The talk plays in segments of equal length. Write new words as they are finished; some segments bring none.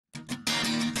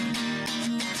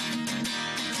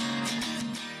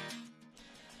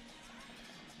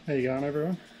How you going,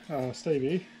 everyone? Steve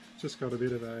here. Just got a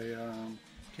bit of a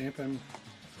camping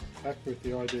back with the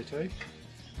IGT.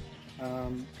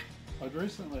 I'd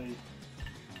recently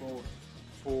bought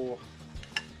 4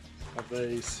 of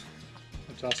these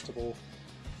adjustable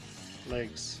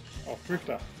legs off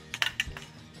Drifta.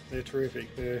 They're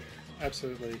terrific. They're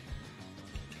absolutely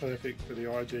perfect for the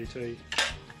IGT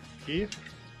gear.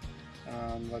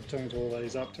 I've turned all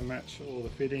these up to match all the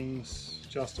fittings,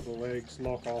 adjustable legs,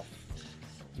 lock off,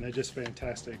 and they're just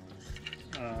fantastic.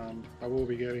 I will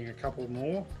be getting a couple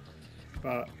more,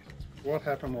 but what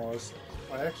happened was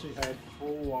I actually had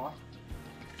 4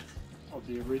 of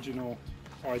the original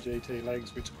IGT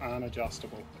legs which aren't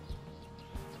adjustable.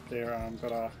 They're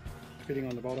got a fitting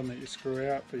on the bottom that you screw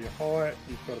out for your height.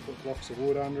 You've got to put blocks of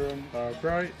wood under them. They're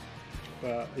great,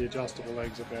 but the adjustable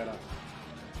legs are better.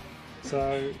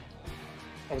 So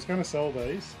I was going to sell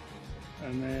these,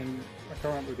 and then I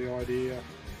came up with the idea,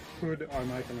 could I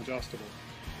make them adjustable?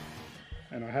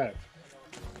 And I have.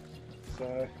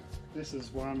 So this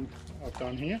is one I've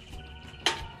done here.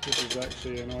 This is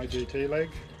actually an IGT leg,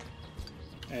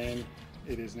 and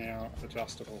it is now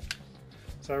adjustable.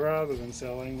 So rather than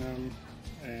selling them,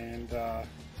 and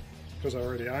because I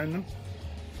already own them,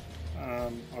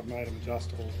 I've made them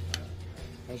adjustable.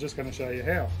 I was just going to show you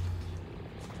how.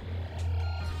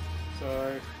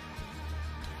 So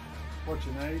what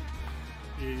you need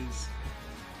is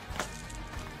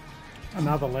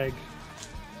another leg.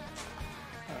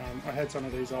 I had some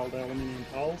of these old aluminium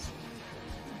poles.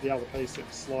 The other piece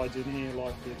that slides in here,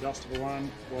 like the adjustable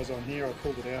one, was on here. I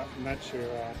pulled it out, and that's your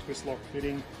twist lock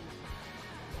fitting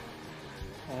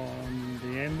on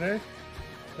the end there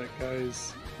that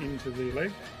goes into the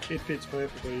leg. It fits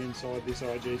perfectly inside this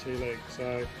IGT leg.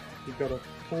 So you've got to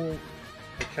pull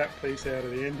the cap piece out of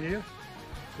the end here,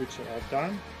 which I've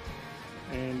done,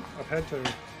 and I've had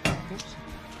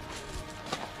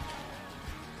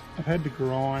to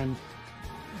grind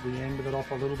the end of it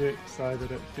off a little bit so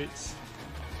that it fits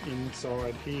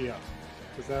inside here,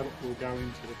 because that will go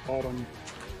into the bottom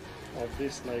of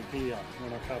this leg here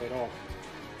when I cut it off.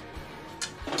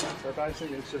 So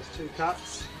basically it's just 2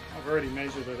 cuts. I've already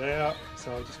measured it out,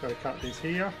 so I've just got to cut this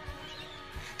here.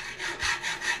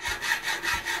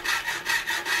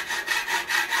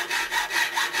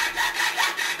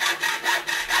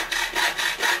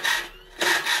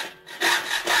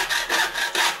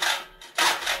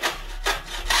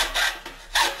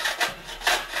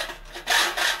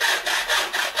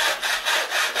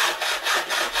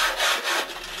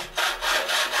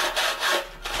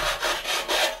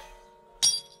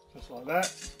 Like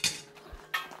that,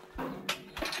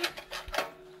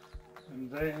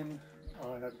 and then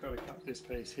I have got to cut this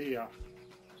piece here.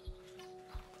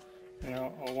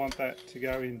 Now I want that to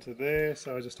go into there,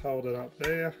 so I just hold it up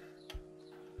there.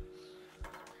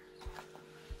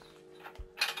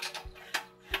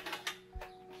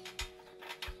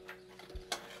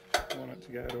 I want it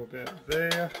to go to about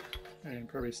there and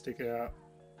probably stick out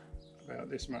about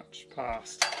this much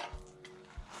past.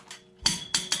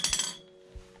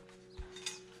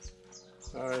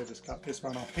 So just cut this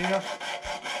one off here.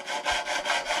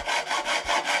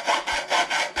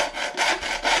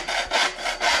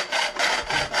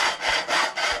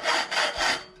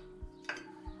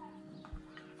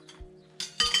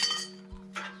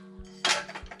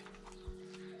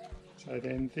 So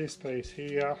then this piece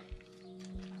here,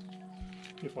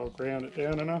 if I ground it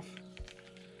down enough,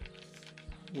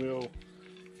 will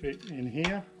fit in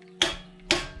here.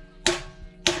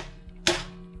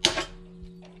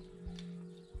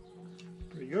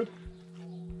 Good.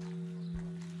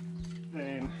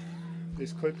 Then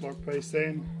this clip lock piece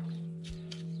then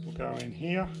will go in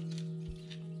here.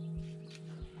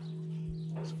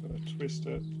 Just got to twist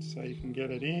it so you can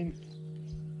get it in.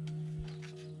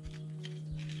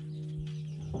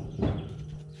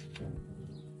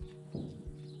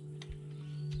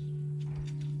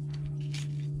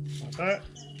 Like that.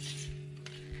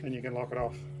 Then you can lock it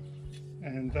off.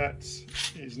 And that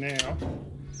is now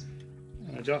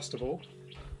an adjustable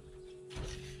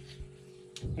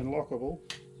and lockable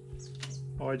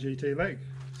IGT leg.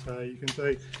 So you can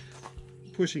see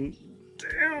pushing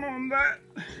down on that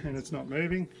and it's not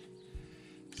moving.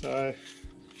 So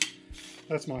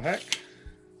that's my hack.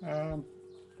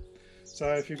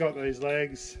 So if you've got these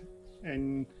legs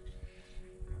and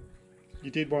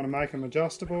you did want to make them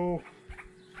adjustable,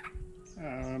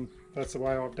 that's the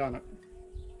way I've done it.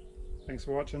 Thanks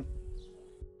for watching.